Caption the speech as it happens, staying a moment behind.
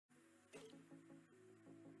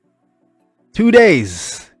2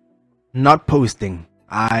 days not posting.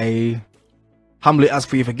 I humbly ask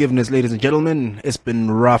for your forgiveness, ladies and gentlemen. It's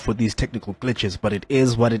been rough with these technical glitches, but it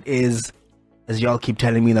is what it is. As y'all keep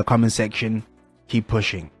telling me in the comment section, keep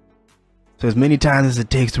pushing. So as many times as it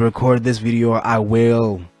takes to record this video, I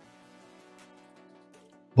will.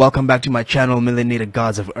 Welcome back to my channel, Melanated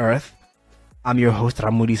Gods of Earth. I'm your host,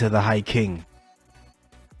 MODISE The High King.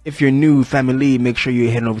 If you're new, family, make sure you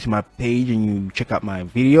head over to my page and you check out my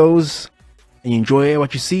videos. And you enjoy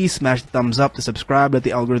what you see, smash the thumbs up to subscribe, let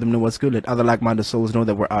the algorithm know what's good, let other like-minded souls know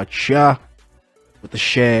that we're out here with the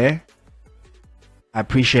share. I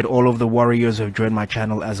appreciate all of the warriors who have joined my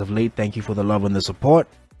channel as of late. Thank you for the love and the support.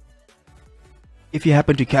 If you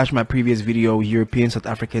happen to catch my previous video, European South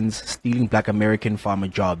Africans stealing Black American farmer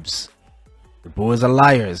jobs, the boys are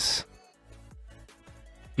liars.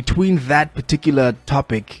 Between that particular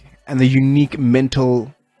topic and the unique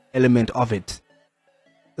mental element of it,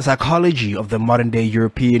 the psychology of the modern day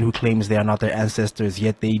European who claims they are not their ancestors,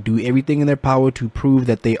 yet they do everything in their power to prove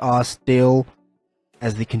that they are still,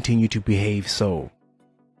 as they continue to behave so.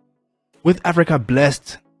 With Africa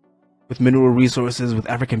blessed with mineral resources, with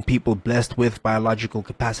African people blessed with biological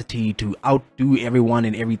capacity to outdo everyone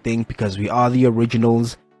and everything, because we are the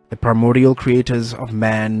originals, the primordial creators of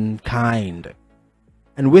mankind.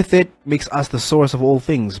 And with it makes us the source of all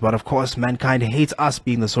things. But of course, mankind hates us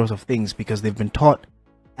being the source of things because they've been taught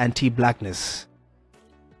anti-blackness.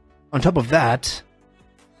 On top of that,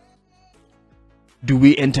 do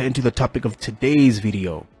we enter into the topic of today's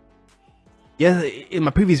video? Yeah, in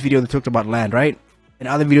my previous video they talked about land, right? In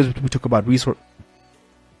other videos we talk about resource.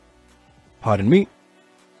 Pardon me.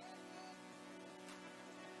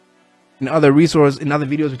 In other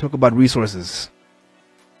videos we talk about resources.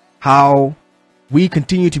 How we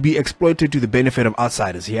continue to be exploited to the benefit of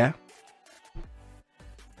outsiders, yeah?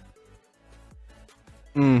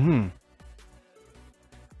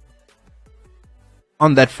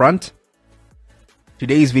 On that front,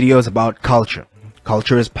 today's video is about culture.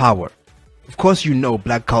 Culture is power. Of course, you know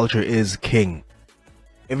black culture is king.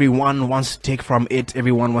 Everyone wants to take from it.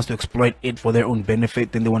 Everyone wants to exploit it for their own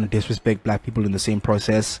benefit. Then they want to disrespect black people in the same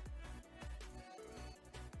process.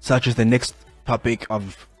 Such as the next topic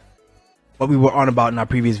of what we were on about in our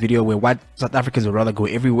previous video, where white South Africans would rather go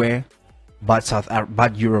everywhere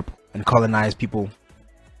but Europe and colonize people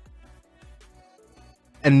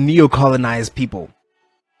and neo-colonize people.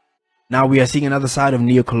 Now we are seeing another side of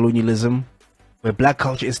neo-colonialism, where black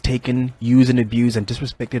culture is taken, used and abused and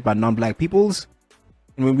disrespected by non-black peoples,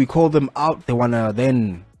 and when we call them out, they want to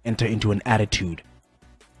then enter into an attitude.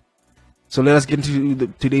 So let us get into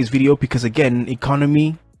today's video, because again,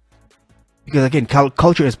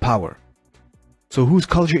 culture is power. So whose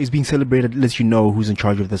culture is being celebrated lets you know who's in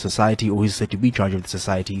charge of the society, or who's said to be in charge of the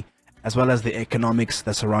society, as well as the economics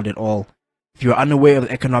that surround it all. If you're unaware of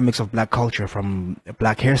the economics of black culture, from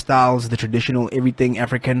black hairstyles, the traditional everything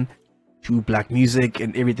African, to black music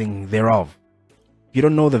and everything thereof. If you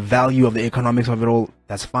don't know the value of the economics of it all,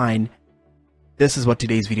 that's fine. This is what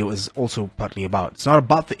today's video is also partly about. It's not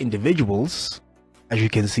about the individuals, as you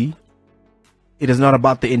can see. It is not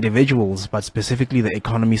about the individuals, but specifically the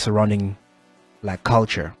economy surrounding black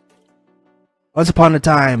culture. Once upon a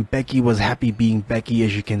time, Becky was happy being Becky,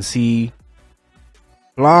 as you can see.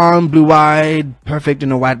 Blonde, blue-eyed, perfect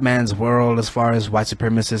in a white man's world as far as white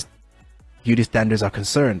supremacist beauty standards are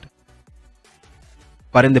concerned.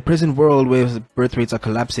 But in the present world, where birth rates are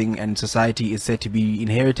collapsing and society is said to be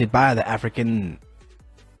inherited by the African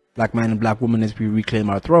black man and black woman as we reclaim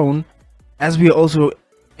our throne, as we are also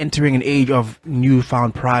entering an age of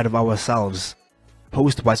newfound pride of ourselves,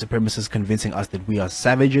 post-white supremacists convincing us that we are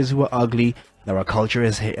savages who are ugly, that our culture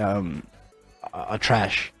is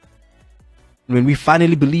trash. When we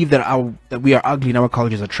finally believe that we are ugly and our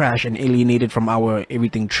cultures are trash and alienated from our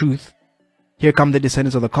everything truth, here come the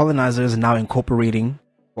descendants of the colonizers, now incorporating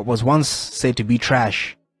what was once said to be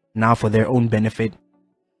trash, now for their own benefit,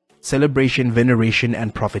 celebration, veneration,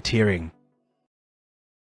 and profiteering.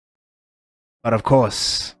 But of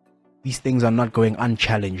course, these things are not going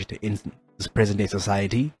unchallenged in this present-day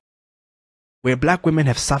society, where black women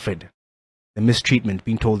have suffered the mistreatment,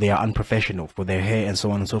 being told they are unprofessional for their hair and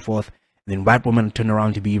so on and so forth. And then white women turn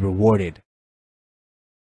around to be rewarded.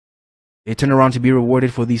 They turn around to be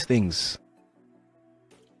rewarded for these things.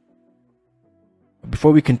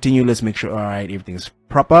 Before we continue, let's make sure, alright, everything's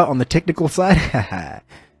proper on the technical side.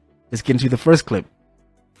 Let's get into the first clip.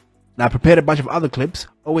 Now I prepared a bunch of other clips.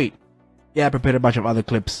 Oh wait, yeah, I prepared a bunch of other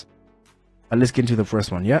clips. But let's get into the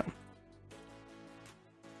first one, yeah?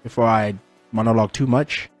 Before I monologue too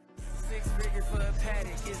much.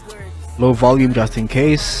 Low volume just in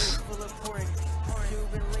case.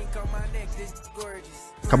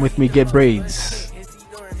 Come with me, get braids.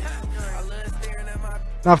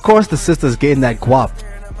 Now, of course, the sister's getting that guap.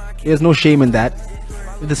 There's no shame in that.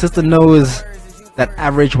 But the sister knows that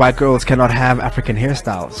average white girls cannot have African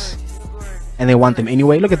hairstyles, and they want them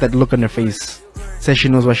anyway. Look at that look on her face. Says she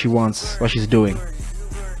knows what she wants, what she's doing.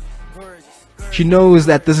 She knows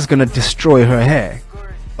that this is gonna destroy her hair,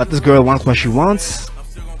 but this girl wants what she wants,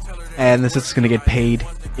 and the sister's gonna get paid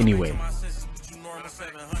anyway.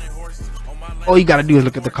 All you gotta do is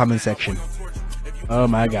look at the comment section. Oh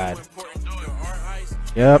my god.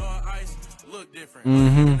 Yep.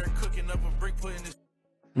 And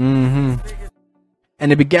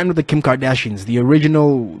it began with the Kim Kardashians, the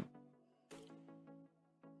original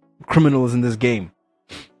criminals in this game.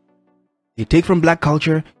 They take from black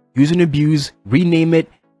culture, use and abuse, rename it,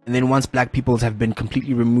 and then once black peoples have been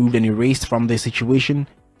completely removed and erased from their situation,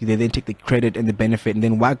 they then take the credit and the benefit, and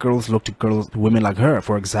then white girls look to women like her,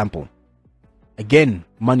 for example. Again,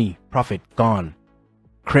 money, profit, gone.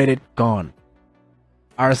 Credit, gone.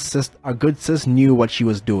 Our good sis knew what she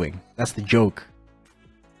was doing. That's the joke.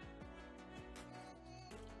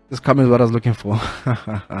 This comment is what I was looking for.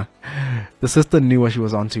 The sister knew what she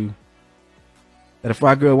was onto. That if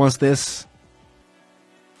white girl wants this,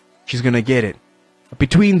 she's gonna get it. But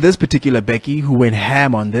between this particular Becky, who went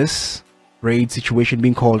ham on this braid situation,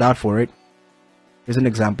 being called out for it, here's an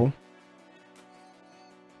example.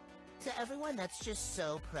 To everyone that's just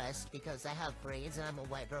so pressed because I have braids and I'm a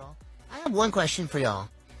white girl, I have one question for y'all.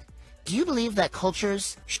 Do you believe that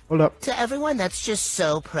cultures... Hold up. To everyone that's just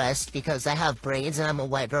so pressed because I have braids and I'm a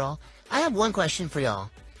white girl, I have one question for y'all.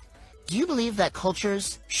 Do you believe that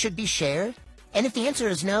cultures should be shared? And if the answer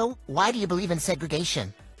is no, why do you believe in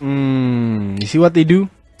segregation? You see what they do?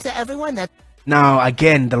 To everyone that... Now,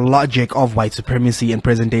 again, the logic of white supremacy and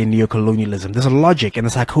present-day neocolonialism. There's a logic and a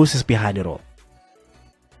psychosis behind it all.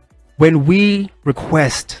 When we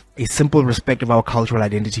request a simple respect of our cultural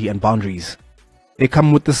identity and boundaries, they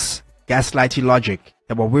come with this gaslighty logic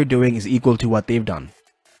that what we're doing is equal to what they've done.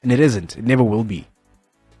 And it isn't. It never will be.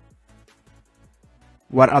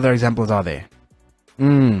 What other examples are there?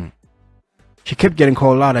 She kept getting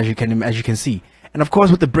called out, as you can see. And of course,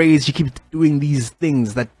 with the braids, she keeps doing these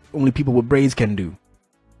things that only people with braids can do.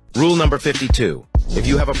 Rule number 52. If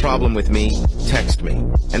you have a problem with me, text me.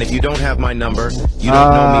 And if you don't have my number, you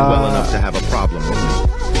don't know me well enough to have a problem with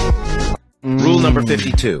me. Rule number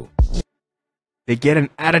 52. They get an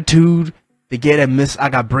attitude. They get a miss. I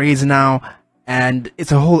got braids now. And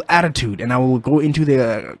it's a whole attitude. And I will go into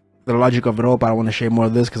the logic of it all, but I want to share more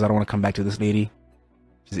of this because I don't want to come back to this lady.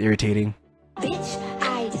 She's irritating. Bitch,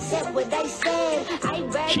 I said what I said.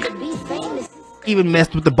 I'd rather be famous. Even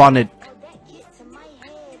messed with the bonnet.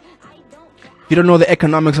 If you don't know the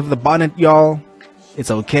economics of the bonnet, y'all, it's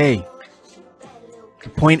okay. The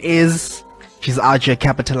point is, she's out here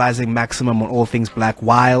capitalizing maximum on all things black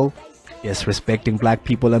while, yes, respecting black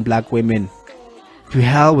people and black women. To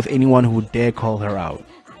hell with anyone who would dare call her out.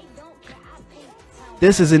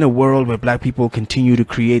 This is in a world where black people continue to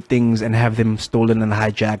create things and have them stolen and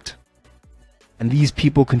hijacked. And these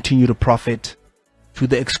people continue to profit to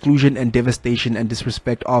the exclusion and devastation and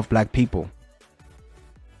disrespect of black people.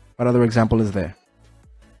 What other example is there?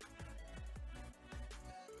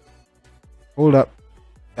 Hold up.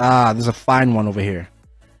 There's a fine one over here.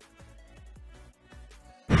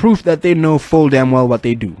 Proof that they know full damn well what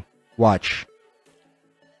they do. Watch.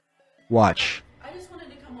 Watch. I just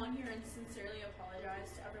wanted to come on here and sincerely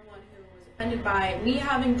apologize to everyone who was offended by me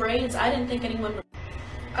having braids. I didn't think anyone would...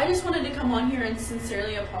 I just wanted to come on here and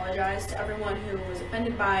sincerely apologize to everyone who was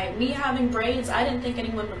offended by me having braids. I didn't think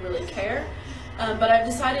anyone would really care. But I've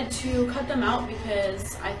decided to cut them out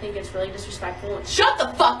because I think it's really disrespectful. Shut the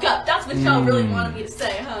fuck up! That's what y'all really wanted me to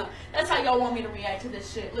say, huh? That's how y'all want me to react to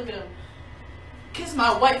this shit. Look at him. Kiss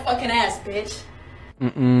my white fucking ass, bitch.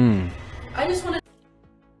 I just wanted...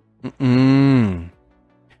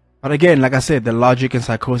 But again, like I said, the logic and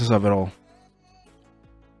psychosis of it all.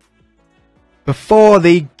 Before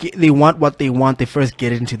they want what they want, they first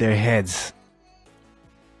get it into their heads.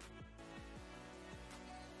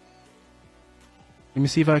 Let me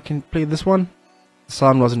see if I can play this one. The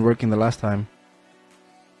sound wasn't working the last time.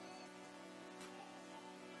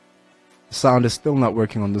 The sound is still not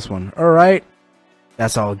working on this one. Alright.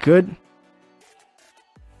 That's all good.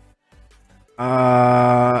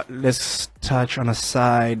 Let's touch on a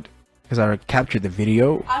side because I captured the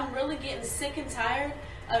video. I'm really getting sick and tired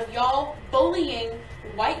of y'all bullying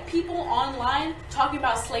white people online talking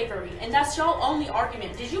about slavery, and that's y'all only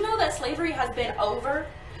argument. Did you know that slavery has been over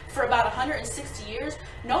for about 160 years,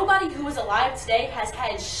 nobody who is alive today has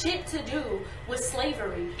had shit to do with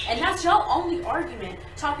slavery. And that's y'all only argument,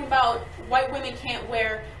 talking about white women can't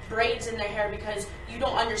wear braids in their hair because you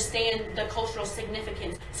don't understand the cultural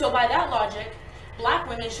significance. So by that logic, black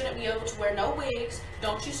women shouldn't be able to wear no wigs.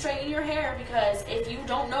 Don't you straighten your hair, because if you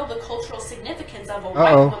don't know the cultural significance of a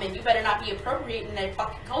white woman, you better not be appropriating their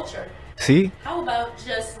fucking culture. See? How about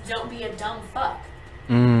just don't be a dumb fuck?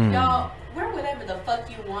 Y'all, wear whatever the fuck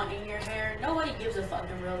you want in your hair. Nobody gives a fuck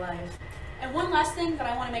in real life. And one last thing that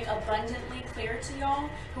I want to make abundantly clear to y'all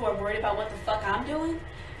who are worried about what the fuck I'm doing.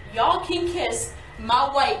 Y'all can kiss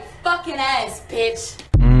my white fucking ass, bitch.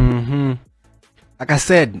 Like I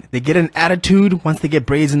said, they get an attitude once they get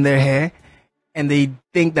braids in their hair, and they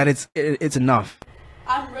think that it's enough.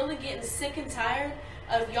 I'm really getting sick and tired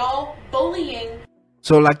of y'all bullying.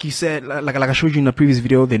 So like you said, like I showed you in the previous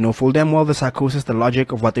video, they know full damn well the psychosis, the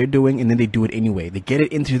logic of what they're doing, and then they do it anyway. They get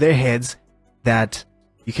it into their heads that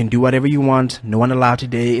you can do whatever you want, no one allowed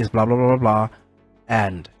today is blah blah blah blah blah.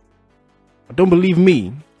 And don't believe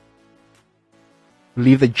me,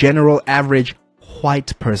 believe the general average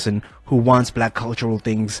white person who wants black cultural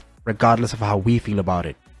things regardless of how we feel about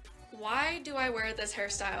it. Why do I wear this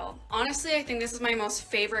hairstyle? Honestly, I think this is my most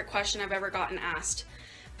favorite question I've ever gotten asked.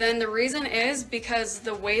 Then the reason is because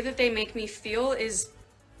the way that they make me feel is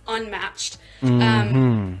unmatched.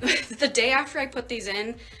 The day after I put these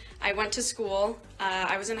in, I went to school.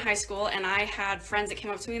 I was in high school, and I had friends that came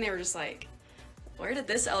up to me and they were just like, where did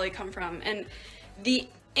this Ellie come from? And the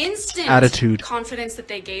instant attitude, confidence that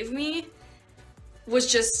they gave me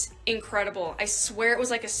was just incredible. I swear it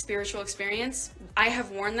was like a spiritual experience. I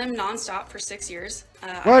have worn them nonstop for 6 years.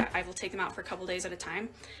 I will take them out for a couple days at a time.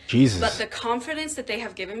 Jesus. But the confidence that they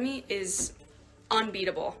have given me is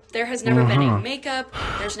unbeatable. There has never been a makeup.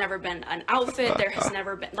 There's never been an outfit. There has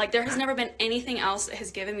never been anything else that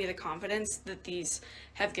has given me the confidence that these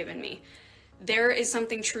have given me. There is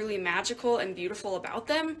something truly magical and beautiful about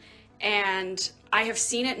them. And I have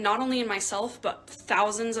seen it not only in myself, but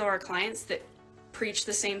thousands of our clients that preach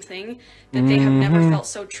the same thing, that they have never felt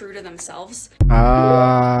so true to themselves.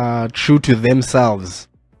 True to themselves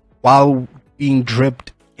while being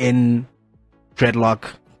dripped in dreadlock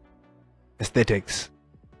aesthetics.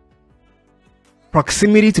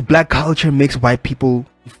 Proximity to black culture makes white people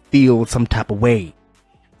feel some type of way.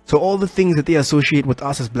 So all the things that they associate with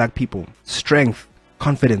us as black people, strength,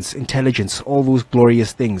 confidence, intelligence, all those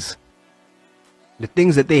glorious things, the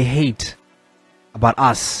things that they hate about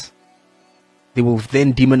us, they will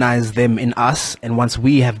then demonize them in us, and once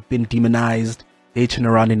we have been demonized, they turn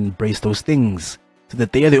around and embrace those things, so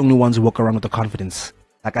that they are the only ones who walk around with the confidence.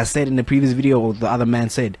 Like I said in the previous video, or the other man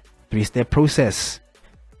said, 3-step process.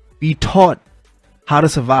 Be taught how to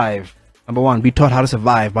survive. Number one, be taught how to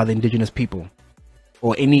survive by the indigenous people,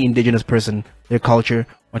 or any indigenous person, their culture.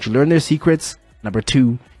 Once you learn their secrets, number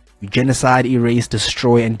two, you genocide, erase,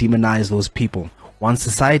 destroy, and demonize those people. Once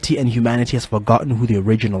society and humanity has forgotten who the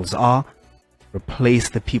originals are, replace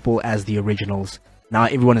the people as the originals. Now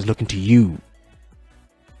everyone is looking to you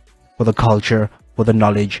for the culture, for the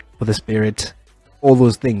knowledge, for the spirit, all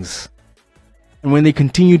those things. And when they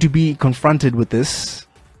continue to be confronted with this,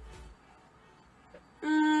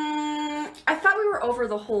 I thought we were over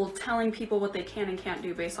the whole telling people what they can and can't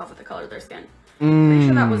do based off of the color of their skin. Pretty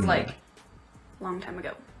sure that was like a long time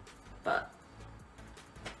ago. But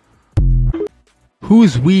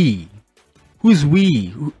who's we? Who's we?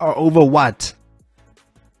 Who are over what?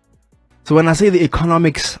 So when I say the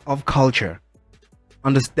economics of culture,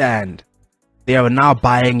 understand, they are now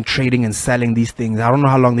buying, trading, and selling these things. I don't know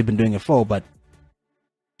how long they've been doing it for, but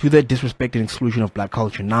to the disrespect and exclusion of black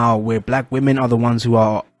culture. Now, where black women are the ones who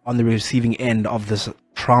are on the receiving end of this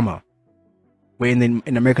trauma, where in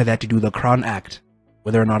America they had to do the Crown Act,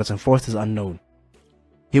 whether or not it's enforced is unknown.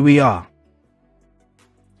 Here we are.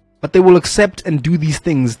 But they will accept and do these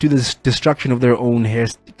things to the destruction of their own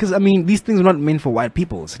hairs. Because, I mean, these things are not meant for white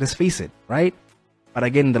people. So let's face it, right? But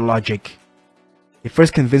again, the logic. They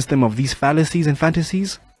first convince them of these fallacies and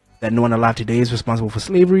fantasies. That no one alive today is responsible for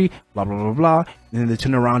slavery. Blah, blah, blah, blah. And then they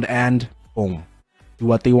turn around and, boom. Do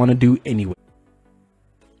what they want to do anyway.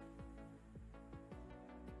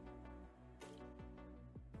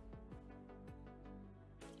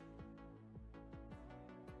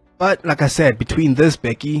 But like I said, between this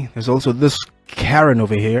Becky, there's also this Karen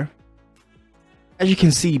over here. As you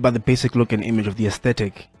can see by the basic look and image of the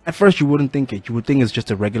aesthetic, at first you wouldn't think it. You would think it's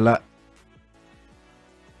just a regular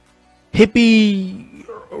hippie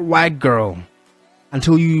white girl,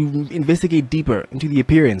 until you investigate deeper into the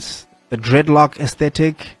appearance, the dreadlock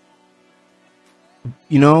aesthetic,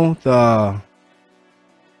 you know, the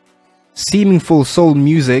seeming full soul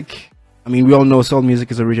music. I mean, we all know soul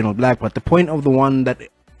music is original black, but the point of the one that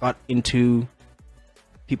got into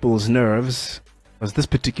people's nerves was this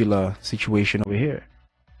particular situation over here.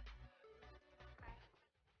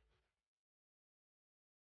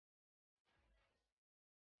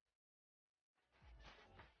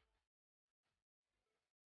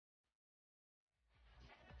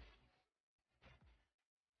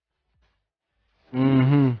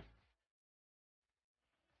 Mm-hmm.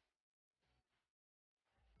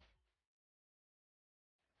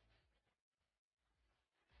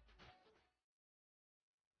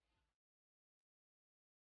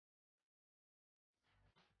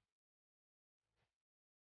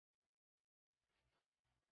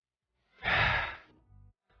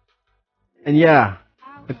 And yeah,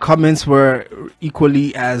 the comments were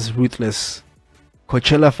equally as ruthless.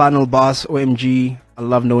 Coachella final boss, OMG, I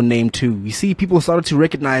love no name too. You see, people started to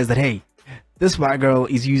recognize that, hey, this white girl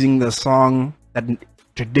is using the song that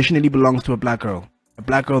traditionally belongs to a black girl. A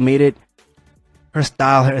black girl made it, her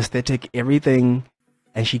style, her aesthetic, everything,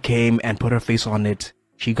 and she came and put her face on it.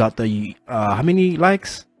 She got the, how many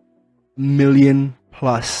likes? 1 million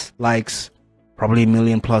plus likes, probably 1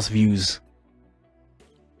 million plus views.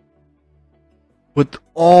 With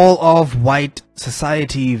all of white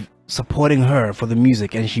society supporting her for the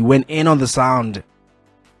music, and she went in on the sound,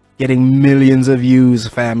 getting millions of views,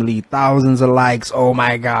 family, thousands of likes. Oh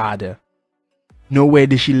my god. Nowhere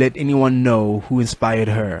did she let anyone know who inspired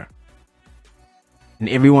her, and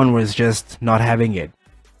everyone was just not having it.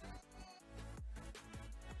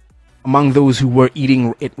 Among those who were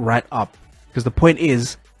eating it right up, because the point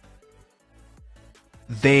is,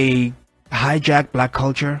 they hijack black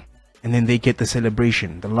culture, and then they get the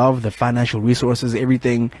celebration, the love, the financial resources,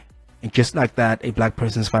 everything. And just like that, a black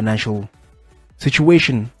person's financial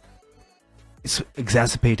situation is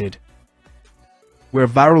exacerbated. Where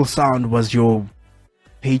viral sound was your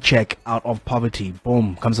paycheck out of poverty,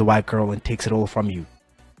 boom, comes a white girl and takes it all from you.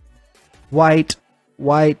 White,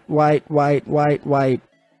 white, white, white, white, white.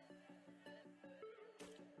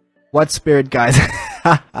 What spirit, guys?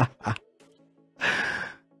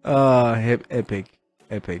 Epic,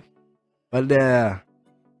 epic. But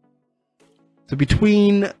so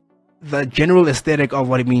between the general aesthetic of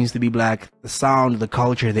what it means to be black, the sound, the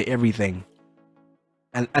culture, the everything,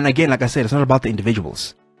 and again, like I said, it's not about the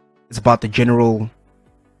individuals, it's about the general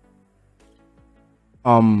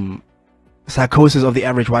psychosis of the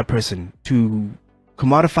average white person to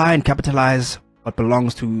commodify and capitalize what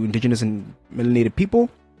belongs to indigenous and melanated people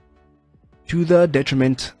to the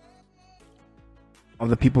detriment of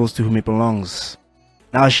the peoples to whom it belongs.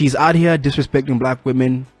 Now she's out here disrespecting black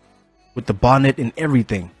women with the bonnet and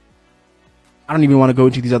everything. I don't even want to go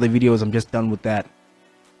into these other videos, I'm just done with that.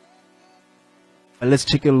 But let's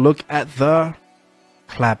take a look at the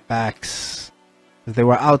clapbacks, because they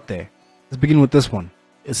were out there. Let's begin with this one.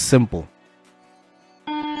 It's simple.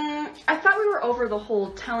 I thought we were over the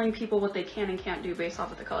whole telling people what they can and can't do based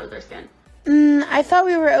off of the color of their skin. I thought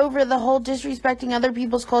we were over the whole disrespecting other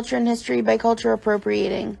people's culture and history by culture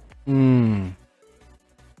appropriating.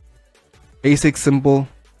 Basic, simple,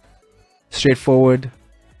 straightforward.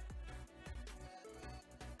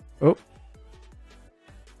 Oh.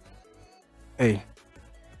 Hey.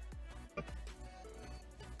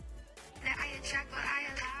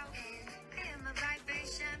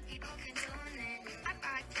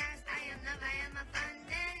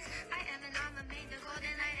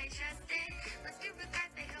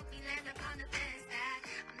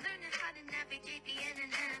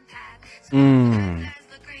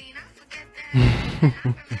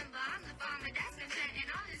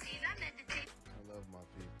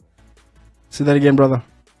 Say that again, brother.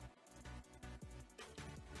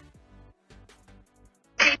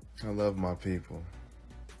 I love my people.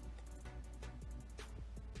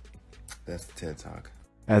 That's the TED Talk.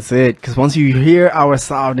 That's it. Because once you hear our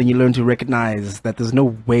sound and you learn to recognize that there's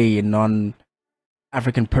no way a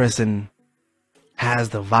non-African person has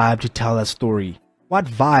the vibe to tell that story. What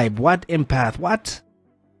vibe? What empath? What?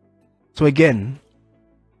 So again,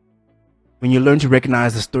 when you learn to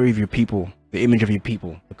recognize the story of your people, the image of your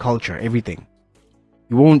people, the culture, everything,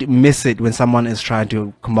 you won't miss it when someone is trying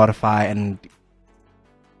to commodify and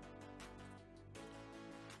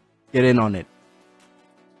get in on it.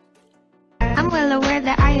 I'm well aware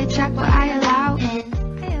that I attract what I allow in.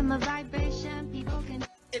 I am a vibration people can.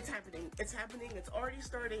 It's happening. It's happening. It's already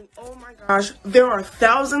starting. Oh my gosh. There are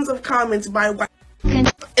thousands of comments by white.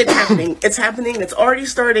 It's happening. It's happening. It's already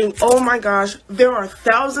starting. Oh my gosh. There are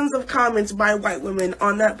thousands of comments by white women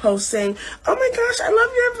on that post saying, oh my gosh, I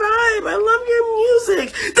love your vibe. I love your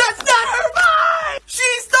music. That's not her vibe. She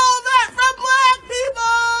stole that from black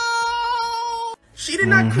people. She did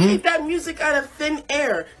not create that music out of thin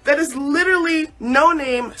air. That is literally No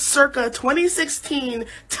Name circa 2016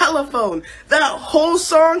 Telephone. That whole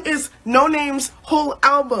song is No Name's whole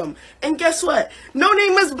album. And guess what? No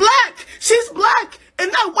Name is black. She's black. And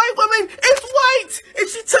that white woman is white. And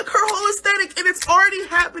she took her whole aesthetic, and it's already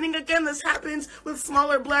happening again. This happens with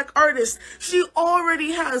smaller black artists. She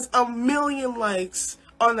already has 1 million likes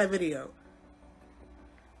on that video.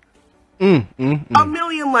 1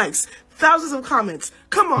 million likes. Thousands of comments.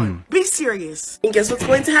 Come on, be serious. And guess what's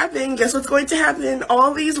going to happen? Guess what's going to happen?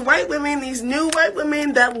 All these white women, these new white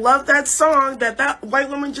women that love that song that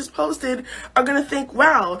white woman just posted are going to think,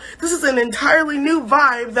 wow, this is an entirely new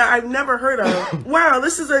vibe that I've never heard of. Wow,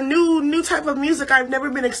 this is a new type of music I've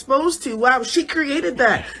never been exposed to. Wow, she created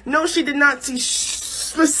that. No, she did not. She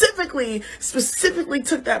specifically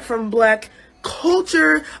took that from black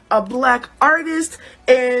culture, a black artist,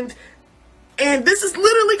 and this is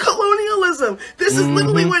literally colonialism. This is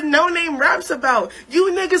literally what No Name raps about.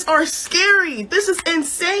 You niggas are scary. This is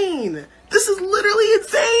insane. This is literally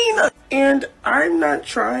insane. And I'm not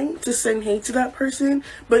trying to send hate to that person,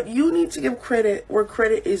 but you need to give credit where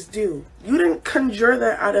credit is due. You didn't conjure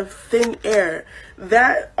that out of thin air.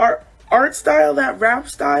 That art style, that rap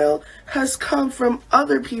style has come from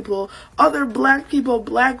other people, other black people,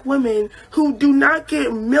 black women who do not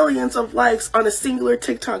get millions of likes on a singular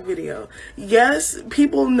TikTok video. Yes,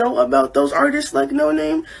 people know about those artists like No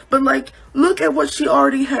Name, but like, look at what she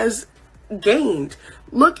already has gained.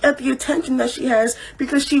 Look at the attention that she has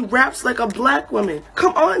because she raps like a black woman.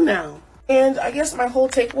 Come on now. And I guess my whole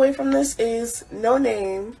takeaway from this is No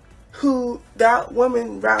Name, who that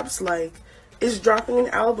woman raps like, is dropping an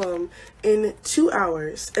album in 2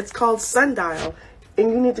 hours. It's called Sundial,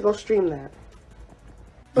 and you need to go stream that.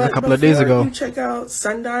 But a couple of days ago. Before you check out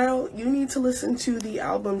Sundial, you need to listen to the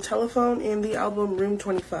album Telephone and the album Room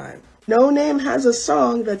 25. No Name has a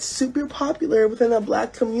song that's super popular within a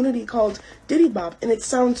black community called Diddy Bop, and it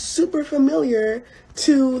sounds super familiar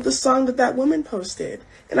to the song that woman posted,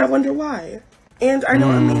 and I wonder why. And I know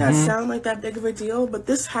it may not sound like that big of a deal, but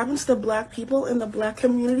this happens to black people in the black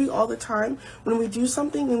community all the time. When we do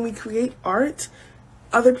something, when we create art,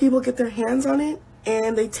 other people get their hands on it,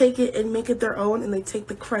 and they take it and make it their own, and they take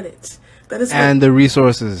the credit. That is the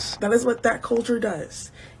resources. That is what that culture does.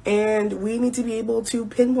 And we need to be able to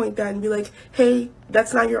pinpoint that and be like, hey,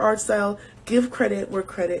 that's not your art style. Give credit where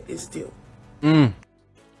credit is due. I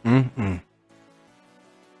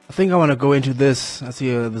think I want to go into this. I see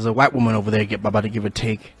there's a white woman over there about to give a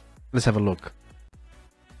take. Let's have a look.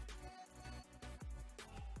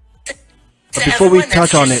 But before we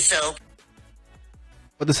touch on it,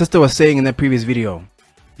 what the sister was saying in that previous video,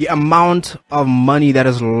 the amount of money that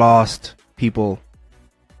is lost, people,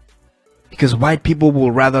 because white people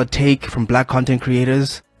will rather take from black content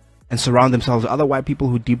creators and surround themselves with other white people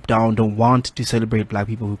who deep down don't want to celebrate black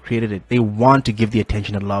people who created it. They want to give the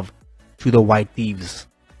attention and love to the white thieves.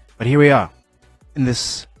 But here we are, in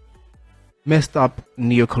this messed up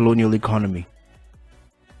neo-colonial economy.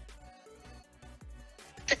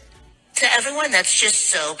 To everyone that's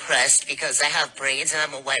just so pressed because I have braids and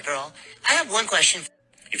I'm a white girl, I have one question.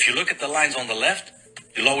 If you look at the lines on the left,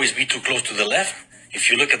 you'll always be too close to the left.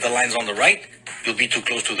 If you look at the lines on the right, you'll be too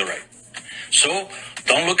close to the right. So,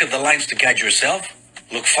 don't look at the lines to guide yourself.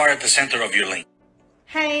 Look far at the center of your lane.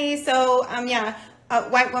 Hey, so,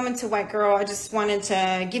 white woman to white girl, I just wanted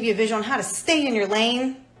to give you a visual on how to stay in your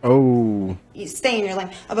lane. Oh. You stay in your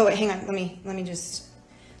lane. Oh, but wait, hang on. Let me just...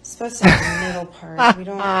 It's supposed to have the middle part. We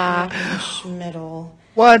don't want the middle.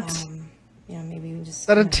 What? Maybe we just... Is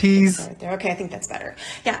that a tease? Right there. Okay, I think that's better.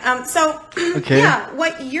 Yeah, so, okay. Yeah,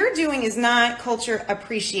 what you're doing is not culture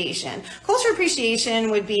appreciation. Culture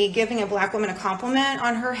appreciation would be giving a black woman a compliment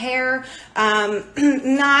on her hair,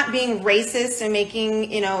 not being racist and making,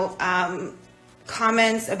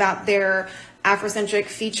 comments about their Afrocentric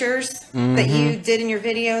features that you did in your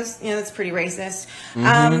videos. That's pretty racist.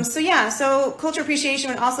 So culture appreciation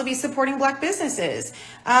would also be supporting black businesses.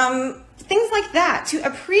 Things like that, to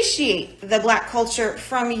appreciate the black culture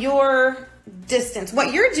from your distance.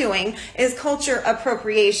 What you're doing is culture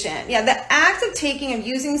appropriation. Yeah, the act of taking and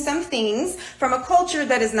using some things from a culture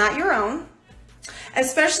that is not your own,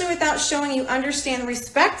 especially without showing you understand and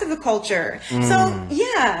respect of the culture. So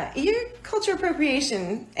yeah, you're culture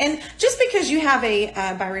appropriation. And just because you have a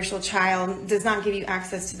biracial child does not give you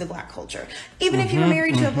access to the black culture. Even if you were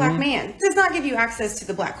married to a black man, does not give you access to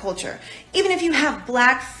the black culture. Even if you have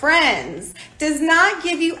black friends, does not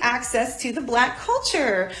give you access to the black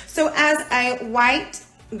culture. So as a white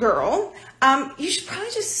girl, you should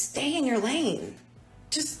probably just stay in your lane.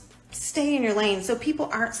 Just stay in your lane so people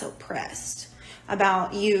aren't so pressed.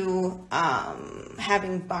 about you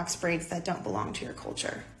having box braids that don't belong to your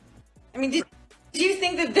culture. I mean, do you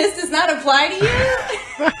think that this does not apply to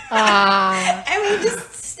you? I mean,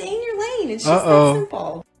 just stay in your lane. It's just that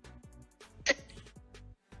simple.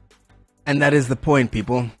 And that is the point,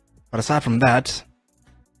 people. But aside from that,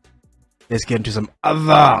 let's get into some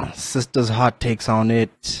other sisters' hot takes on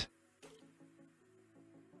it.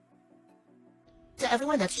 To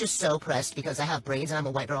everyone that's just so pressed because I have braids and I'm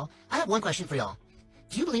a white girl, I have one question for y'all.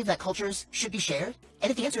 Do you believe that cultures should be shared?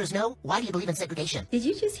 And if the answer is no, why do you believe in segregation? Did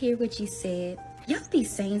you just hear what you said? Y'all be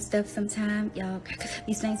saying stuff sometimes,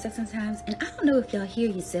 and I don't know if y'all hear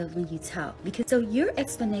yourself when you talk, because so your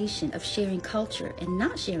explanation of sharing culture and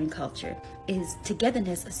not sharing culture is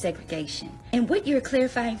togetherness or segregation. And what you're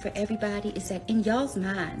clarifying for everybody is that in y'all's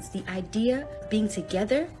minds, the idea of being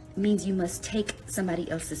together means you must take somebody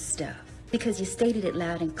else's stuff, because you stated it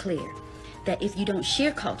loud and clear that if you don't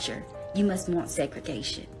share culture, you must want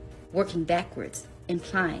segregation, working backwards,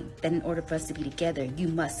 implying that in order for us to be together, you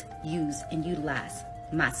must use and utilize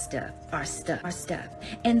my stuff, our stuff.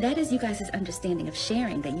 And that is you guys' understanding of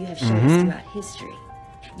sharing that you have shown us throughout history.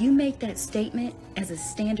 You make that statement as a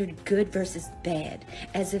standard good versus bad,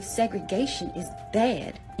 as if segregation is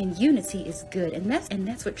bad and unity is good. And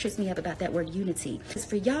that's what trips me up about that word unity. Because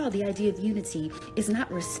for y'all, the idea of unity is not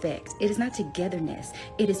respect. It is not togetherness.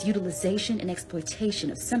 It is utilization and exploitation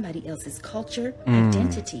of somebody else's culture,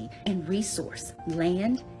 identity, and resource,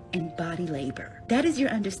 land, and body labor. That is your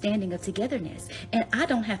understanding of togetherness. And I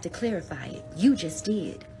don't have to clarify it. You just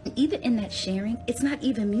did. Even in that sharing, it's not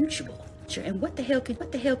even mutual. And what the hell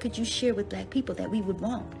could you share with black people that we would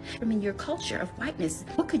want? I mean, your culture of whiteness,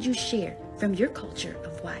 what could you share from your culture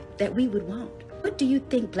of white that we would want? What do you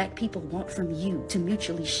think black people want from you to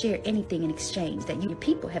mutually share anything in exchange that your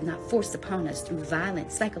people have not forced upon us through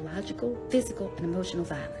violence, psychological, physical, and emotional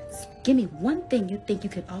violence? Give me one thing you think you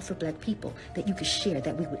could offer black people that you could share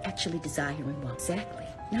that we would actually desire and want. Exactly.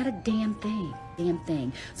 Not a damn thing.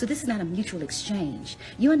 So this is not a mutual exchange.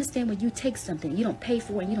 You understand when you take something, you don't pay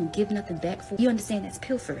for it, and you don't give nothing back for it. You understand that's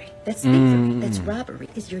pilfering. That's thievery. That's robbery.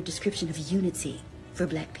 Is your description of unity for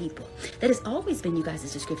black people. That has always been you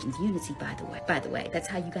guys' description of unity, by the way. That's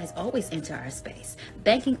how you guys always enter our space.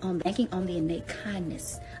 Banking on the innate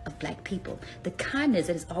kindness of black people. The kindness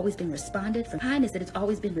that has always been responded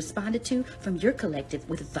to from your collective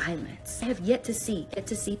with violence. I have yet to see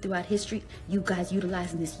throughout history you guys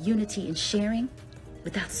utilizing this unity and sharing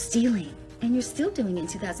without stealing. And you're still doing it in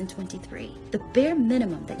 2023. The bare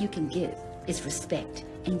minimum that you can give is respect.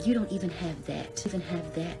 And you don't even have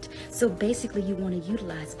that. So basically you want to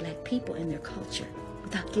utilize black people and their culture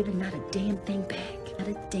without giving not a damn thing back.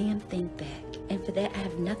 And for that, I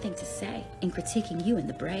have nothing to say in critiquing you in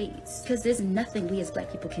the braids. Because there's nothing we as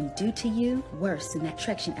black people can do to you worse than that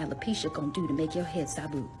traction alopecia gonna do to make your head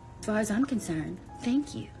sabu. As far as I'm concerned,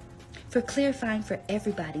 thank you for clarifying for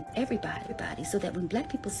everybody, so that when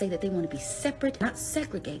black people say that they want to be separate, not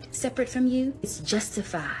segregated, separate from you, it's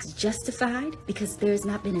justified. It's justified because there's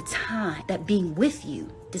not been a time that being with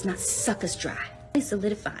you does not suck us dry. It's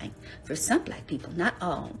solidifying for some black people, not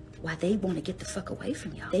all, why they want to get the fuck away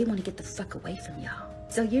from y'all.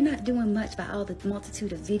 So you're not doing much by all the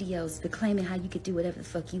multitude of videos proclaiming how you could do whatever the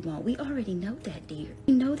fuck you want. We already know that, dear.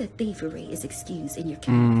 We know that thievery is excused in your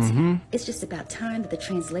community. It's just about time that the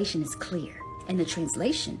translation is clear. And the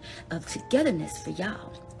translation of togetherness for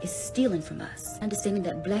y'all is stealing from us. Understanding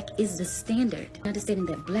that black is the standard. Understanding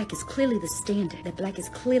that black is clearly the standard.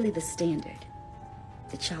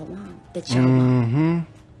 That y'all want.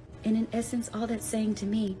 And in essence, all that's saying to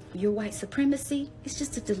me, your white supremacy is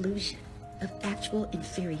just a delusion of actual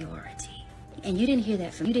inferiority. And you didn't hear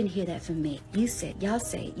that from me. You said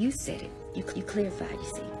it. You clarified, you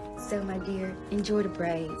see. So my dear, enjoy the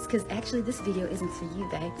braids, because actually this video isn't for you,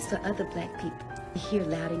 babe. It's for other black people. You hear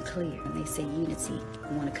loud and clear when they say unity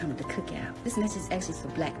and want to come to the cookout. This message is actually for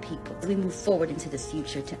black people. As we move forward into the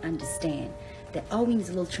future to understand that all we need is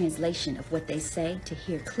a little translation of what they say to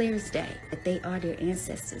hear clear as day that they are their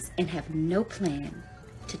ancestors and have no plan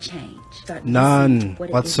to change. None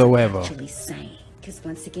whatsoever. Actually saying. Because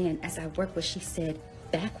once again, as I work what she said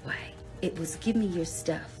back way, it was give me your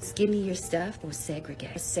stuff. Give me your stuff or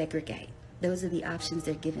segregate. Those are the options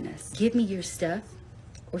they're giving us. Give me your stuff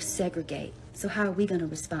or segregate. So how are we going to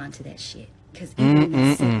respond to that shit? Because even when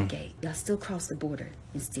we segregate, y'all still cross the border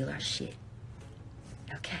and steal our shit.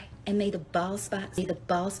 Okay? And may the bald spots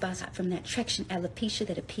from that traction alopecia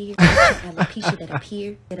that appear,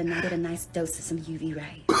 get a nice dose of some UV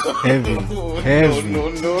rays. Heavy.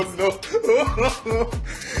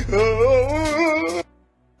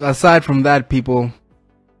 Aside from that, people,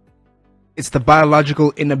 It's the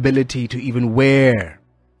biological inability to even wear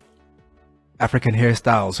African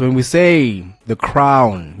hairstyles. So when we say the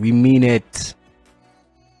crown, we mean it.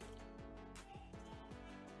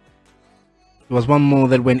 There was one more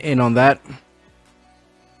that went in on that.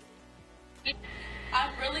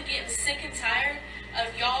 I'm really getting sick and tired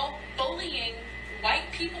of y'all bullying white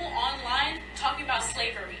people online talking about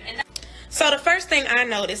slavery. And so the first thing I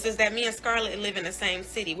noticed is that me and Scarlett live in the same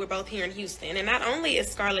city. We're both here in Houston. And not only is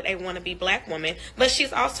Scarlett a wannabe black woman, but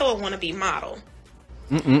she's also a wannabe model.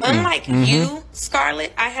 Unlike you,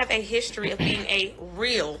 Scarlett, I have a history of being a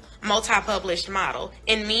real multi-published model.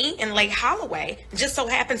 And me and Lake Holloway just so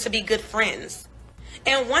happen to be good friends.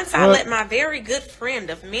 And once I let my very good friend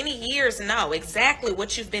of many years know exactly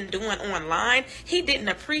what you've been doing online, he didn't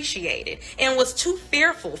appreciate it and was too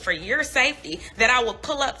fearful for your safety that I would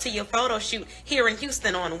pull up to your photo shoot here in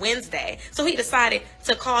Houston on Wednesday. So he decided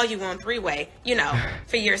to call you on three-way, you know,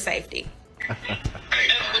 for your safety. Hey,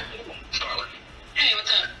 Scarlett. Hey,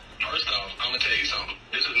 what's up? First off, I'm going to tell you something.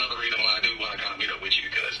 This is another reason why I do want to kind of meet up with you,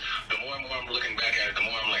 because the more and more I'm looking back at it, the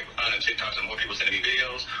more I'm like finding TikToks and more people sending me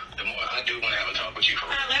videos, the more I do want to have a talk with you for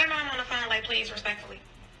real. Let her know I'm on the phone, like, please, respectfully.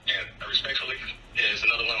 Yeah, respectfully, is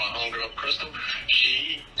another one of my homegirl, Crystal.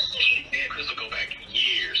 She and Crystal go back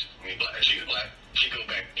years. I mean, she's black. She go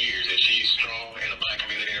back years, and she's strong in the black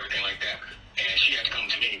community and everything like that. And she had to come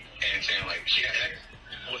to me and saying, like, she had to ask,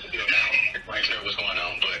 what's the deal now? Like, what's going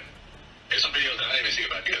on? But there's some videos that I didn't even see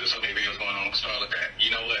about you. There's so many videos going on with Scarlett that,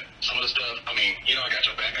 you know what, some of the stuff, I mean, you know I got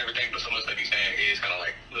your back and everything, but some of the stuff he's saying is kind of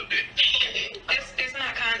like a little bit. It's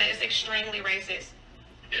not kind of, it's extremely racist.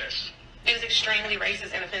 Yes. It's extremely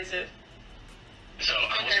racist and offensive. So,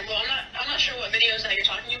 okay, well, I'm not sure what videos that you're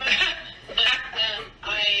talking about, but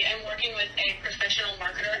I am working with a professional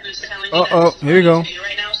marketer who's telling me that here you go.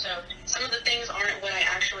 Right now, so some of the things aren't what I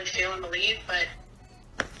actually feel and believe, but.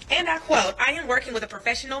 And I quote, I am working with a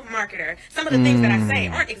professional marketer. Some of the things that I say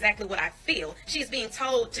aren't exactly what I feel. She's being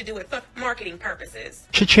told to do it for marketing purposes.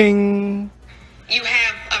 Cha-ching. You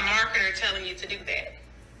have a marketer telling you to do that.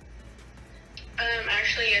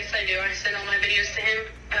 Actually, yes, I do. I send all my videos to him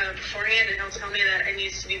beforehand, and he'll tell me that it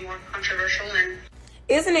needs to be more controversial. And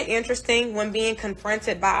isn't it interesting when being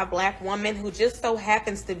confronted by a black woman who just so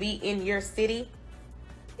happens to be in your city?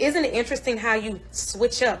 Isn't it interesting how you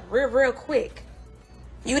switch up real quick?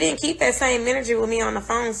 You didn't keep that same energy with me on the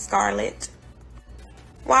phone, Scarlett.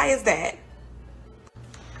 Why is that?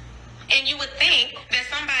 And you would think that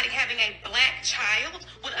somebody having a black child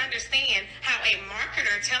would understand how a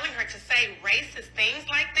marketer telling her to say racist things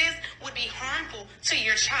like this would be harmful to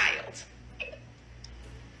your child.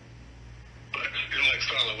 But like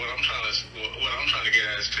Scarlett, what I'm trying to get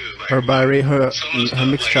at is too, like her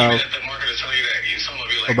mixed like, child. The marketer tell you that, some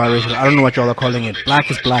of you like, or biracial. I don't know what y'all are calling it.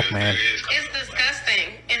 Black is black, man. It's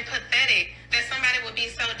disgusting and pathetic that somebody would be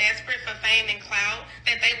so desperate for fame and clout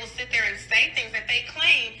that they will sit there and say things that they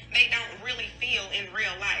claim they don't really feel in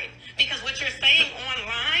real life. Because what you're saying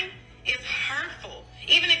online is hurtful.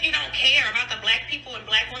 Even if you don't care about the black people and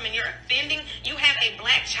black women you're offending, you have a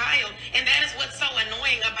black child, and that is what's so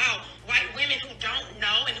annoying about white women who don't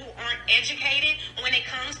know and who aren't educated when it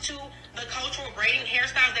comes to the cultural braiding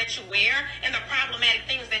hairstyles that you wear and the problematic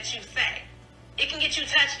things that you say. It can get you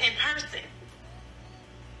touched in person.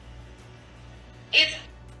 It's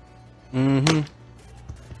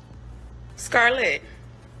Scarlett,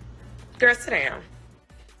 girl, sit down.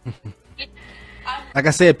 Like I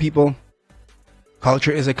said, people,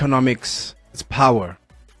 culture is economics. It's power.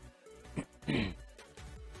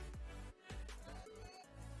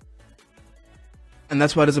 And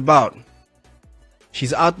that's what it's about.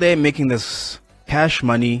 She's out there making this cash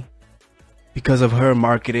money because of her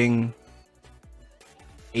marketing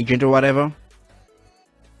agent or whatever.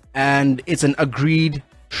 And it's an agreed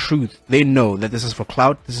truth. They know that this is for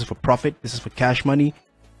clout, this is for profit, this is for cash money.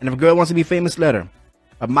 And if a girl wants to be famous, let her.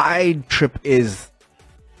 But my trip is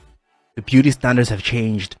the beauty standards have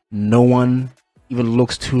changed. No one even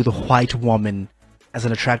looks to the white woman as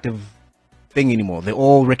an attractive thing anymore. They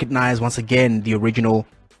all recognize once again the original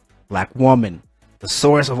black woman, the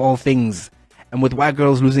source of all things. And with white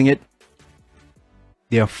girls losing it,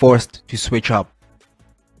 they are forced to switch up.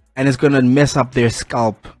 And it's going to mess up their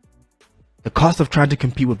scalp. The cost of trying to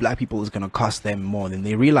compete with black people is going to cost them more than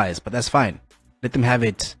they realize. But that's fine. Let them have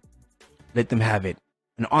it. Let them have it.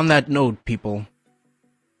 And on that note, people,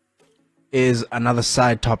 is another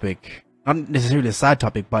side topic. Not necessarily a side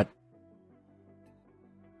topic, but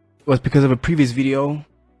it was because of a previous video.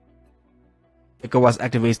 ECOWAS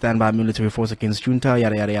activate standby military force against junta,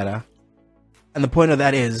 yada yada yada. And the point of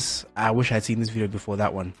that is, I wish I'd seen this video before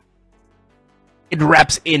that one. It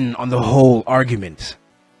wraps in on the whole argument.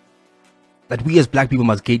 that we as black people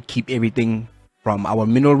must gatekeep everything from our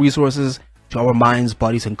mineral resources to our minds,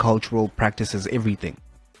 bodies, and cultural practices, everything.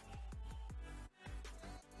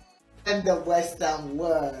 And the Western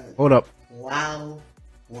world. Hold up. Wow,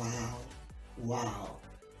 wow, wow.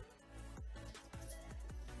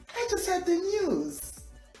 I just heard the news.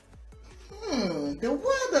 The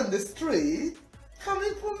word on the street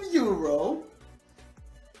coming from Europe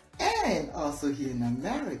and also here in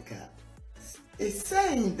America is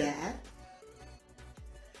saying that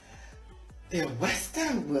the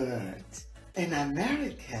Western world in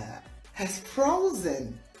America has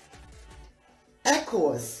frozen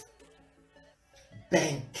ECOWAS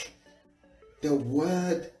bank, the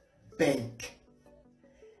World Bank,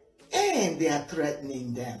 and they are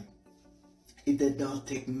threatening them if they don't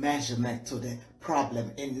take measurement to the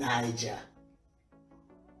problem in Niger,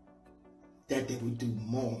 that they will do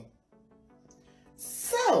more.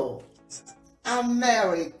 So,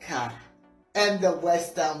 America and the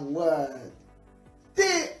Western world,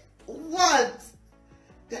 they want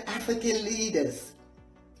the African leaders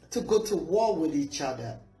to go to war with each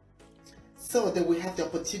other, so they will have the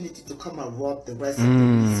opportunity to come and rob the rest of the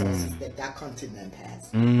resources that that continent has.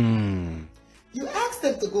 You ask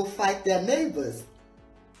them to go fight their neighbors.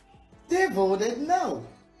 They voted no.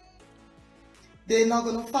 They're not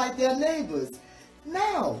going to fight their neighbors.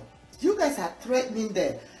 Now, you guys are threatening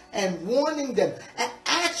them and warning them and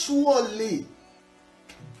actually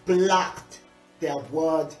blocked their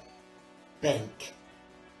World Bank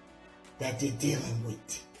that they're dealing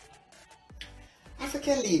with.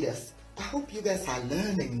 African leaders, I hope you guys are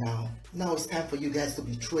learning now. Now it's time for you guys to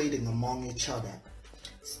be trading among each other.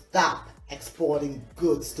 Stop exporting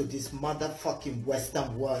goods to this motherfucking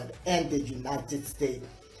Western world and the United States.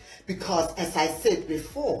 Because as I said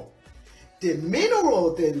before, the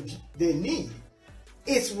mineral they need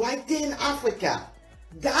is right there in Africa.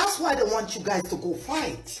 That's why they want you guys to go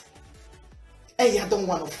fight. And you don't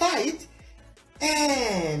want to fight,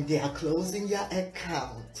 and they are closing your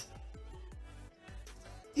account.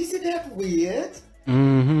 Isn't that weird?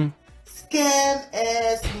 Scam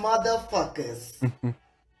ass motherfuckers.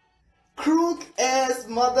 Crook ass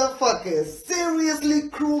motherfuckers. Seriously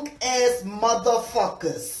crook ass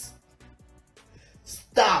motherfuckers.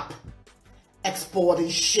 Stop exporting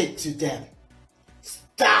shit to them.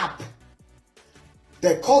 Stop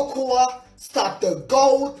the cocoa, stop the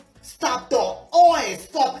gold, stop the oil,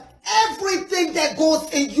 stop everything that goes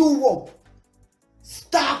in Europe.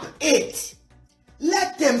 Stop it.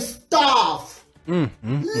 Let them starve. Let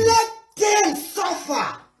them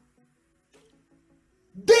suffer.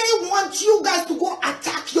 They want you guys to go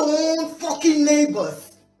attack your own fucking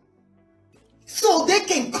neighbors, so they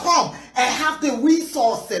can come and have the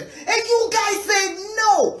resources. And you guys say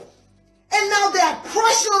no. And now they are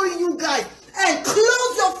pressuring you guys and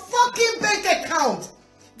close your fucking bank account.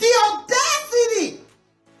 The audacity.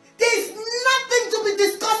 There's nothing to be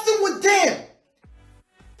discussing with them.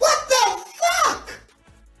 What the fuck?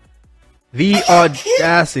 The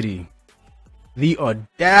audacity. The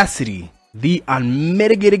audacity. The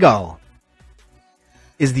unmitigated gall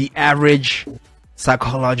is the average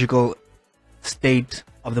psychological state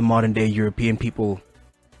of the modern day European people.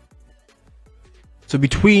 So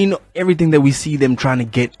between everything that we see them trying to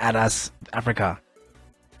get at us, Africa,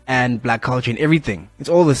 and black culture and everything, it's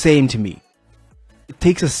all the same to me. It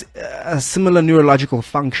takes a similar neurological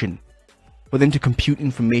function for them to compute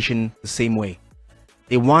information the same way.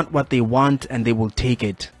 They want what they want and they will take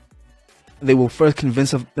it. They will first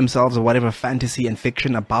convince themselves of whatever fantasy and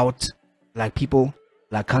fiction about black people,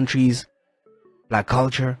 black countries, black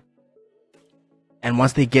culture. And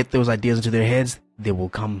once they get those ideas into their heads, they will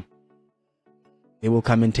come. They will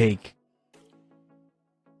come and take.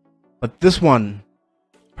 But this one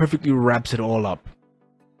perfectly wraps it all up.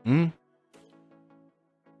 Oh,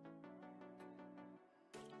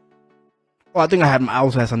 I think I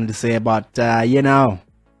also had something to say about, you know,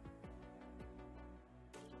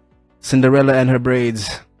 Cinderella and her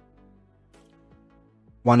braids.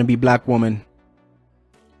 Wannabe black woman.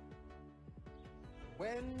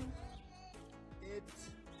 When it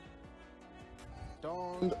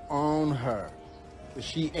dawned on her that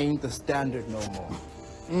she ain't the standard no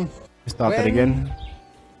more. Start that again.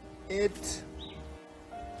 It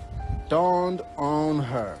dawned on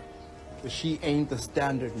her that she ain't the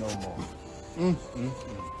standard no more.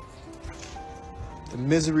 The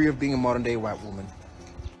misery of being a modern day white woman.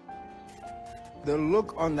 The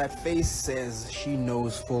look on that face says she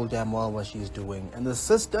knows full damn well what she's doing. And the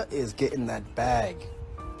sister is getting that bag.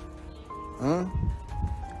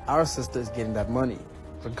 Our sister is getting that money,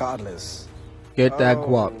 regardless. Get that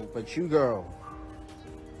guap. But you, girl,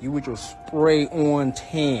 you with your spray on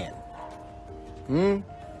tan. You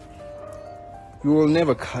will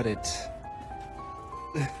never cut it.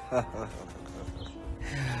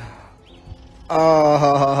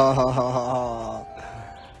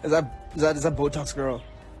 Is that Botox, girl?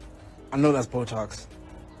 I know that's Botox.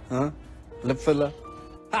 Huh? Lip filler?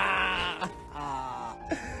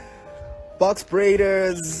 Box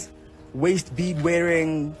braiders, waist bead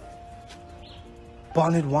wearing,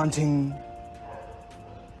 bonnet wanting.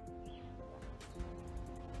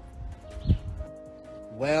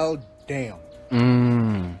 Well, damn.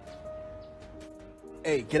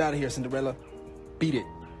 Hey, get out of here, Cinderella. Beat it.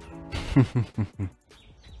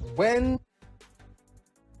 When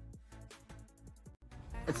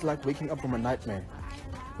it's like waking up from a nightmare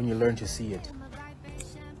when you learn to see it.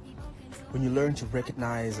 When you learn to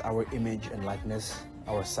recognize our image and likeness,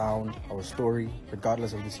 our sound, our story,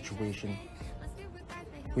 regardless of the situation.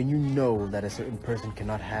 When you know that a certain person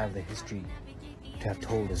cannot have the history to have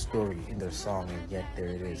told a story in their song, and yet there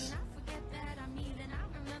it is.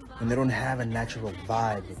 When they don't have a natural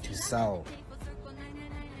vibe to sell,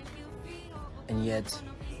 and yet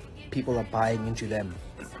people are buying into them.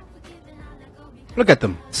 Look at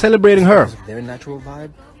them, celebrating her. Their natural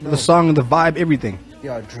vibe? No. The song, the vibe, everything. They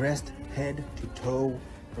are dressed head to toe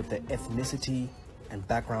with the ethnicity and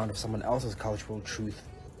background of someone else's cultural truth,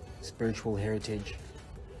 spiritual heritage.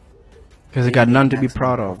 Because they got none to be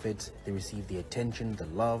proud of. They receive the attention, the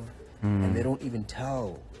love, and they don't even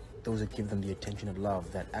tell those that give them the attention and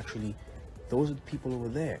love that actually those people over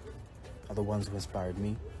there are the ones who inspired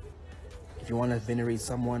me. If you want to venerate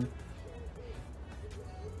someone,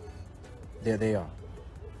 there they are.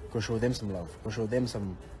 Go show them some love. Go show them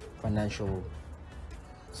some financial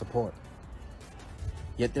support.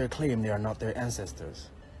 Yet they claim they are not their ancestors.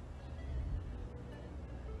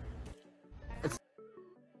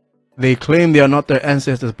 They claim they are not their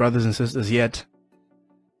ancestors, brothers and sisters, yet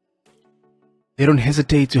they don't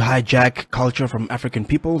hesitate to hijack culture from African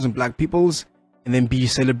peoples and black peoples and then be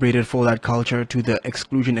celebrated for that culture to the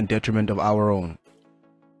exclusion and detriment of our own.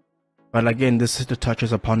 But again, this sister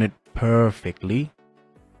touches upon it perfectly.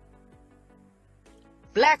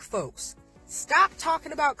 Black folks, stop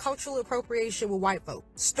talking about cultural appropriation with white folks.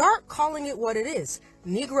 Start calling it what it is.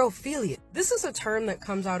 Negrophilia. This is a term that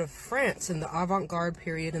comes out of France in the avant-garde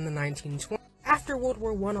period in the 1920s. After World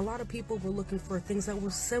War I, a lot of people were looking for things that were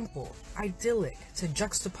simple, idyllic, to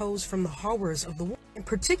juxtapose from the horrors of the war. And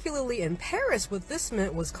particularly in Paris, what this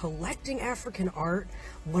meant was collecting African art,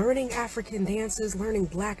 learning African dances, learning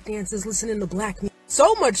black dances, listening to black music.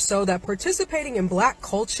 So much so that participating in black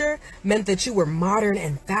culture meant that you were modern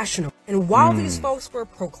and fashionable. And while these folks were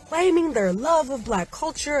proclaiming their love of black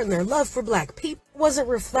culture and their love for black people, it wasn't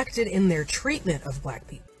reflected in their treatment of black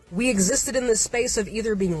people. We existed in this space of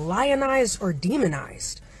either being lionized or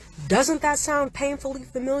demonized. Doesn't that sound painfully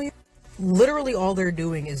familiar? Literally all they're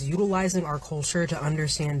doing is utilizing our culture to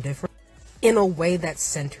understand difference in a way that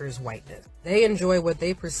centers whiteness. They enjoy what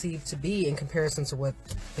they perceive to be in comparison to what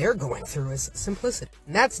they're going through as simplicity.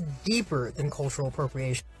 And that's deeper than cultural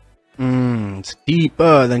appropriation. It's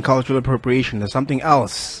deeper than cultural appropriation. There's something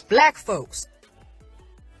else. Black folks.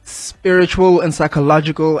 Spiritual and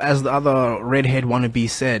psychological, as the other redhead wannabe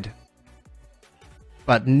said.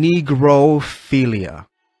 But negrophilia.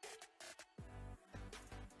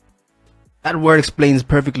 That word explains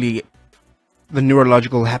perfectly the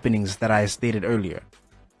neurological happenings that I stated earlier.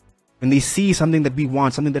 When they see something that we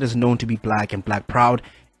want, something that is known to be black and black proud,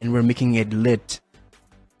 and we're making it lit,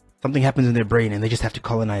 something happens in their brain and they just have to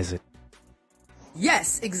colonize it.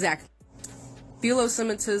 Yes, exactly.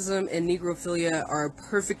 Philosemitism and negrophilia are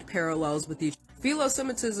perfect parallels with each other.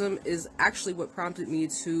 Philosemitism is actually what prompted me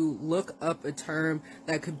to look up a term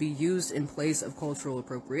that could be used in place of cultural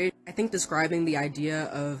appropriation. I think describing the idea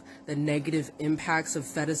of the negative impacts of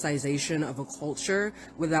fetishization of a culture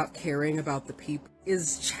without caring about the people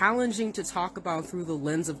is challenging to talk about through the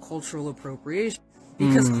lens of cultural appropriation.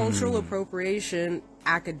 Because cultural appropriation,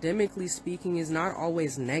 academically speaking, is not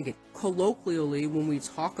always negative. Colloquially, when we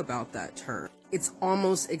talk about that term, it's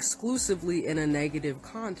almost exclusively in a negative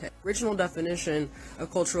context. Original definition of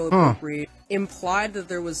cultural appropriation implied that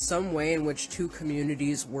there was some way in which two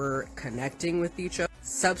communities were connecting with each other.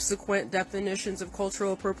 Subsequent definitions of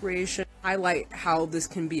cultural appropriation highlight how this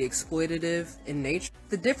can be exploitative in nature.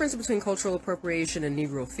 The difference between cultural appropriation and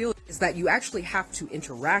negrophilia is that you actually have to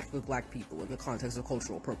interact with black people in the context of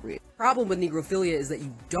cultural appropriation. The problem with negrophilia is that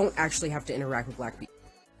you don't actually have to interact with black people.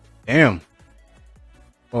 Damn.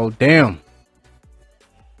 Well, damn.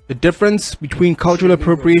 The difference between cultural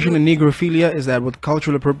appropriation and negrophilia is that with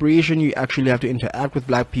cultural appropriation, you actually have to interact with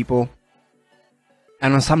black people.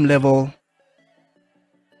 And on some level,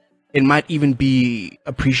 It might even be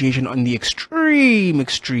appreciation on the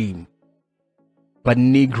extreme. But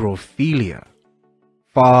negrophilia,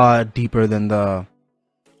 far deeper than the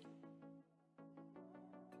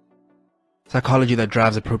psychology that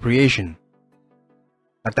drives appropriation.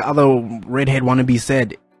 Like the other redhead wannabe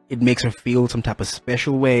said, it makes her feel some type of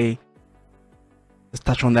special way. Let's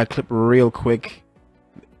touch on that clip real quick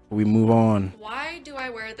before we move on. Why do I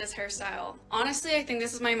wear this hairstyle? Honestly, I think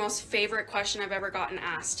this is my most favorite question I've ever gotten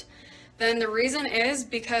asked. Then the reason is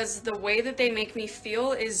because the way that they make me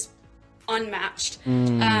feel is unmatched.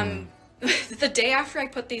 The day after I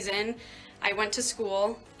put these in, I went to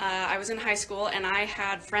school. I was in high school, and I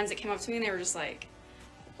had friends that came up to me and they were just like,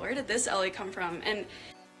 where did this Ellie come from? And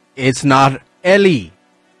it's not Ellie.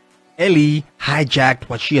 Ellie hijacked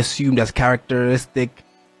what she assumed as characteristic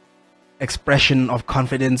expression of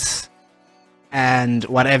confidence and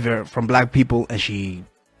whatever from black people, and she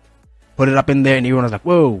put it up in there, and everyone was like,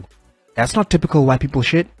 whoa, that's not typical white people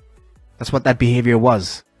shit. That's what that behavior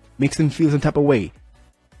was. Makes them feel some type of way.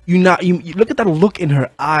 You look at that look in her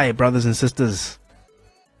eye, brothers and sisters.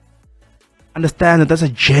 Understand that that's a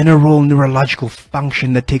general neurological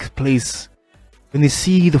function that takes place when they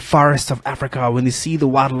see the forests of Africa, when they see the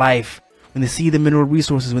wildlife, when they see the mineral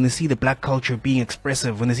resources, when they see the black culture being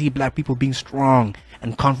expressive, when they see black people being strong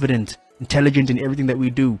and confident, intelligent in everything that we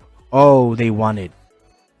do. Oh, they want it.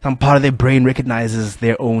 Some part of their brain recognizes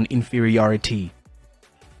their own inferiority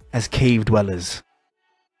as cave dwellers.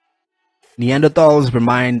 Neanderthals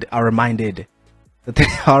are reminded that they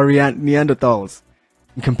are Neanderthals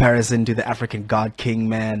in comparison to the African god, king,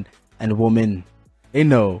 man, and woman. They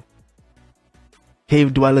know.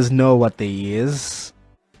 Cave dwellers know what they is.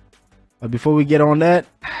 But before we get on that,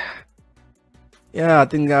 yeah, I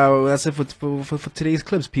think that's it for today's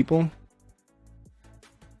clips, people.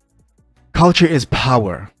 Culture is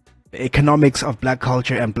power. The economics of black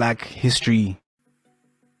culture and black history.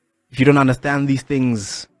 If you don't understand these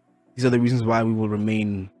things, these are the reasons why we will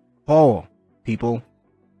remain poor, people.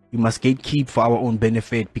 We must gatekeep for our own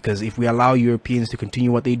benefit, because if we allow Europeans to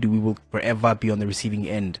continue what they do, we will forever be on the receiving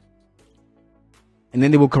end. And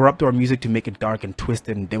then they will corrupt our music to make it dark and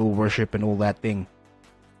twisted and devil worship and all that thing.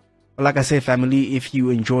 But like I said, family, if you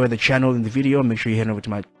enjoy the channel and the video, make sure you head over to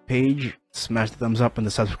my page, smash the thumbs up and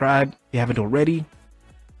the subscribe if you haven't already.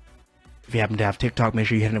 If you happen to have TikTok, make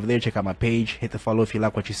sure you head over there, check out my page, hit the follow if you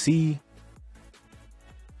like what you see.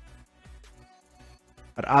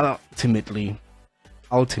 But ultimately,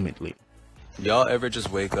 y'all ever just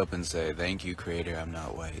wake up and say, thank you, creator, I'm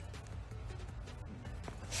not white?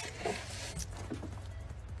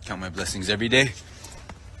 Count my blessings every day.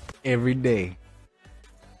 Every day.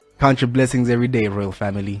 Count your blessings every day, royal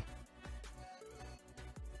family.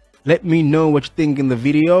 Let me know what you think in the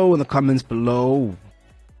video in the comments below.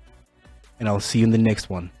 And I'll see you in the next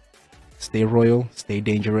one. Stay royal, stay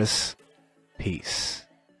dangerous. Peace.